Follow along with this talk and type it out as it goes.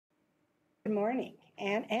Good morning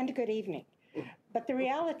and good evening. But the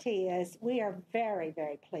reality is we are very,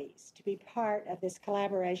 very pleased to be part of this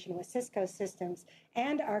collaboration with Cisco Systems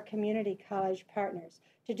and our community college partners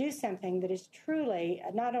to do something that is truly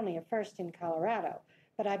not only a first in Colorado,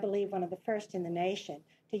 but I believe one of the first in the nation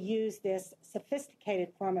to use this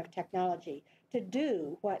sophisticated form of technology to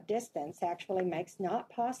do what distance actually makes not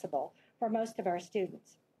possible for most of our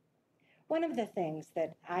students. One of the things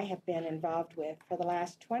that I have been involved with for the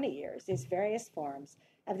last 20 years is various forms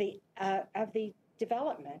of the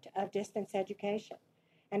development of distance education.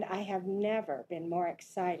 And I have never been more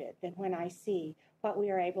excited than when I see what we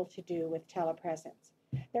are able to do with telepresence.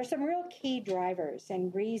 There are some real key drivers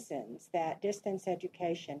and reasons that distance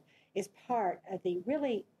education is part of the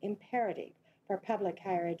really imperative for public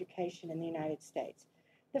higher education in the United States.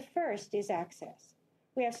 The first is access.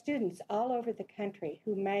 We have students all over the country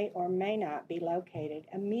who may or may not be located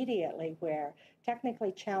immediately where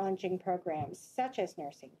technically challenging programs such as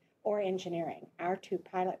nursing or engineering, our two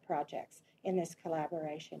pilot projects in this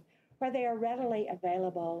collaboration, where they are readily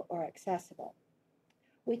available or accessible.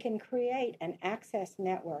 We can create an access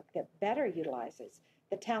network that better utilizes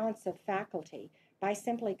the talents of faculty by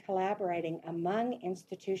simply collaborating among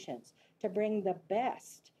institutions to bring the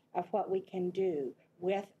best of what we can do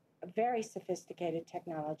with very sophisticated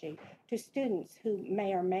technology to students who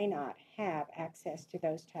may or may not have access to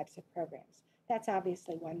those types of programs. That's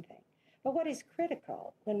obviously one thing. But what is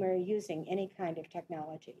critical when we're using any kind of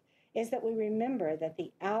technology is that we remember that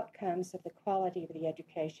the outcomes of the quality of the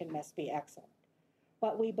education must be excellent.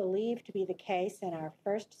 What we believe to be the case and our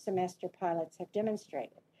first semester pilots have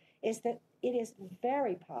demonstrated is that it is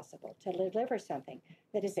very possible to deliver something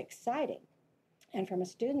that is exciting and from a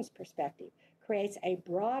student's perspective creates a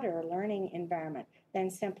broader learning environment than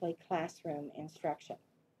simply classroom instruction.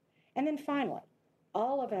 And then finally,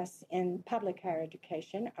 all of us in public higher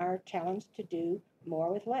education are challenged to do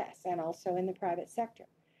more with less, and also in the private sector.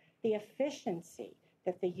 The efficiency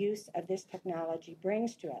that the use of this technology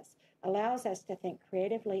brings to us allows us to think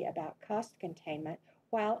creatively about cost containment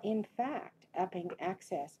while in fact upping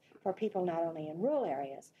access for people not only in rural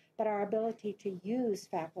areas, but our ability to use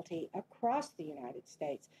faculty across the United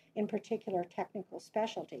States, in particular technical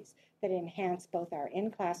specialties that enhance both our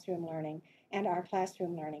in-classroom learning and our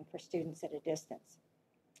classroom learning for students at a distance.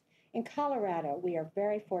 In Colorado, we are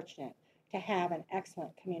very fortunate to have an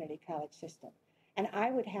excellent community college system. And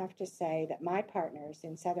I would have to say that my partners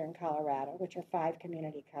in southern Colorado, which are 5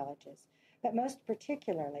 community colleges, but most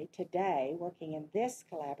particularly today working in this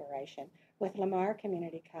collaboration with Lamar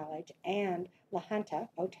Community College and La Junta,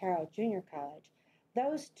 Otero Junior College,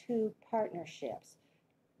 those two partnerships,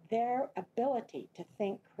 their ability to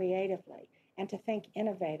think creatively and to think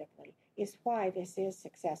innovatively is why this is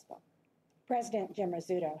successful. President Jim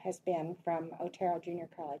Rizzuto has been from Otero Junior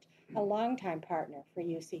College, a longtime partner for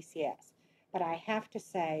UCCS. But I have to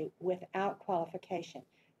say, without qualification,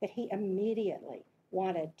 that he immediately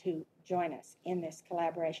wanted to join us in this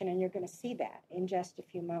collaboration, and you're going to see that in just a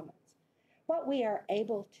few moments. What we are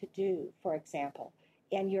able to do, for example,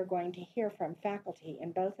 and you're going to hear from faculty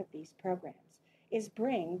in both of these programs, is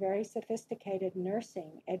bring very sophisticated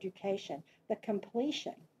nursing education, the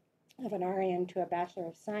completion of an RN to a Bachelor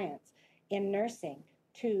of Science in nursing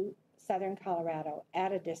to southern Colorado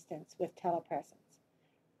at a distance with telepresence.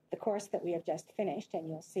 The course that we have just finished, and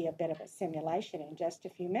you'll see a bit of a simulation in just a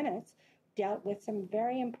few minutes, dealt with some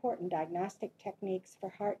very important diagnostic techniques for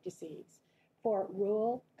heart disease for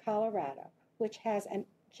rural Colorado, which has a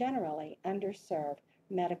generally underserved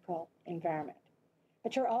medical environment.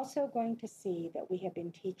 But you're also going to see that we have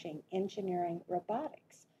been teaching engineering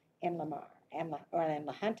robotics in Lamar and in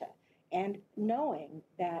La Junta, and knowing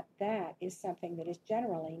that that is something that is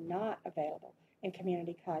generally not available in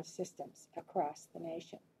community college systems across the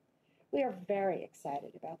nation. We are very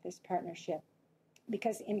excited about this partnership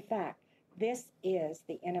because, in fact, this is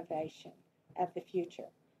the innovation of the future.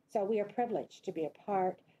 So we are privileged to be a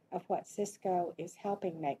part of what Cisco is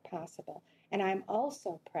helping make possible. And I'm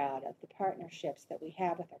also proud of the partnerships that we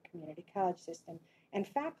have with our community college system and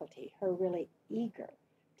faculty who are really eager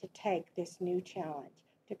to take this new challenge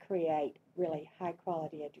to create really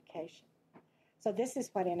high-quality education. So this is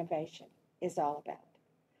what innovation is all about.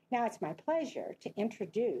 Now it's my pleasure to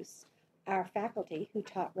introduce our faculty who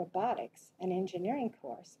taught robotics, an engineering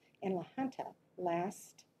course in La Junta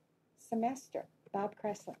last semester. Bob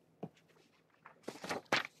Cressin.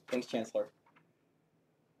 Thanks, Chancellor.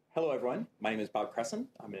 Hello, everyone. My name is Bob Cressin.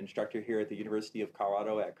 I'm an instructor here at the University of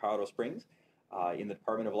Colorado at Colorado Springs in the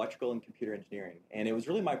Department of Electrical and Computer Engineering. And it was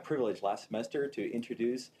really my privilege last semester to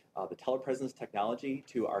introduce the telepresence technology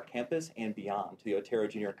to our campus and beyond, to the Otero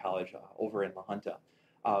Junior College over in La Junta.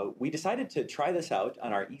 we decided to try this out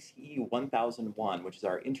on our ECE 1001, which is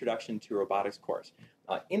our Introduction to Robotics course.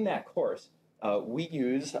 In that course, we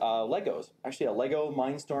use Legos, actually a Lego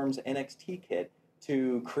Mindstorms NXT kit,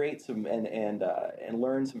 to create some and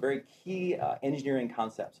learn some very key engineering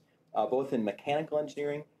concepts, both in mechanical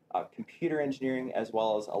engineering, computer engineering, as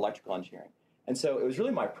well as electrical engineering. And so it was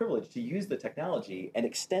really my privilege to use the technology and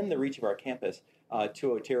extend the reach of our campus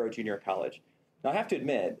to Otero Junior College. Now, I have to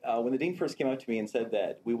admit, when the dean first came up to me and said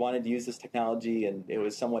that we wanted to use this technology and it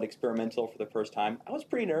was somewhat experimental for the first time, I was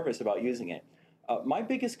pretty nervous about using it. My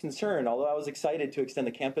biggest concern, although I was excited to extend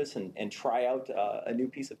the campus and try out a new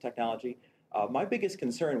piece of technology, my biggest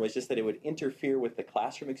concern was just that it would interfere with the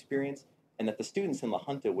classroom experience and that the students in La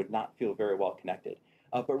Junta would not feel very well connected.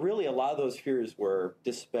 But really, a lot of those fears were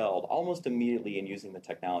dispelled almost immediately in using the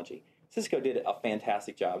technology. Cisco did a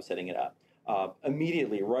fantastic job setting it up.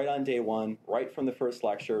 Immediately, right on day one, right from the first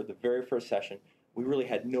lecture, the very first session, we really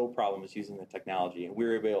had no problems using the technology, and we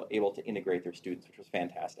were able to integrate their students, which was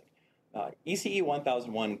fantastic. ECE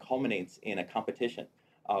 1001 culminates in a competition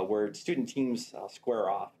where student teams square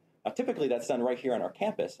off. Typically, that's done right here on our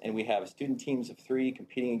campus, and we have student teams of 3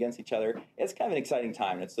 competing against each other. It's kind of an exciting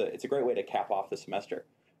time, and it's a great way to cap off the semester.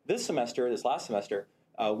 This last semester,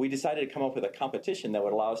 we decided to come up with a competition that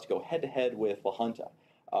would allow us to go head-to-head with La Junta,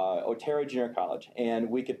 Otero Junior College,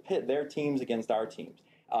 and we could pit their teams against our teams.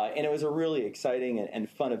 And it was a really exciting and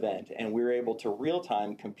fun event, and we were able to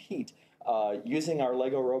real-time compete using our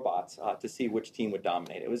Lego robots to see which team would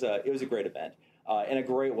dominate. It was a great event. And a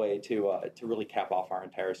great way to really cap off our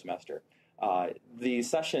entire semester. The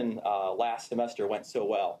session last semester went so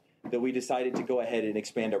well that we decided to go ahead and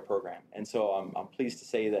expand our program. And so I'm pleased to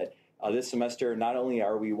say that this semester, not only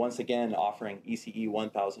are we once again offering ECE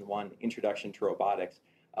 1001 Introduction to Robotics,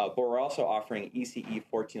 but we're also offering ECE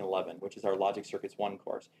 1411, which is our Logic Circuits 1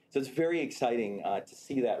 course. So it's very exciting to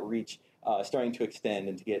see that reach starting to extend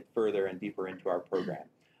and to get further and deeper into our program.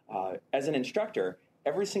 As an instructor,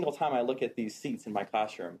 every single time I look at these seats in my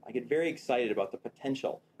classroom, I get very excited about the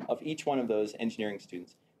potential of each one of those engineering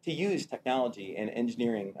students to use technology and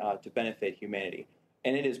engineering to benefit humanity.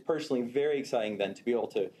 And it is personally very exciting then to be able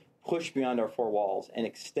to push beyond our 4 walls and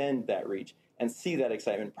extend that reach and see that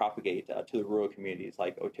excitement propagate to the rural communities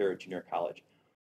like Otero Junior College.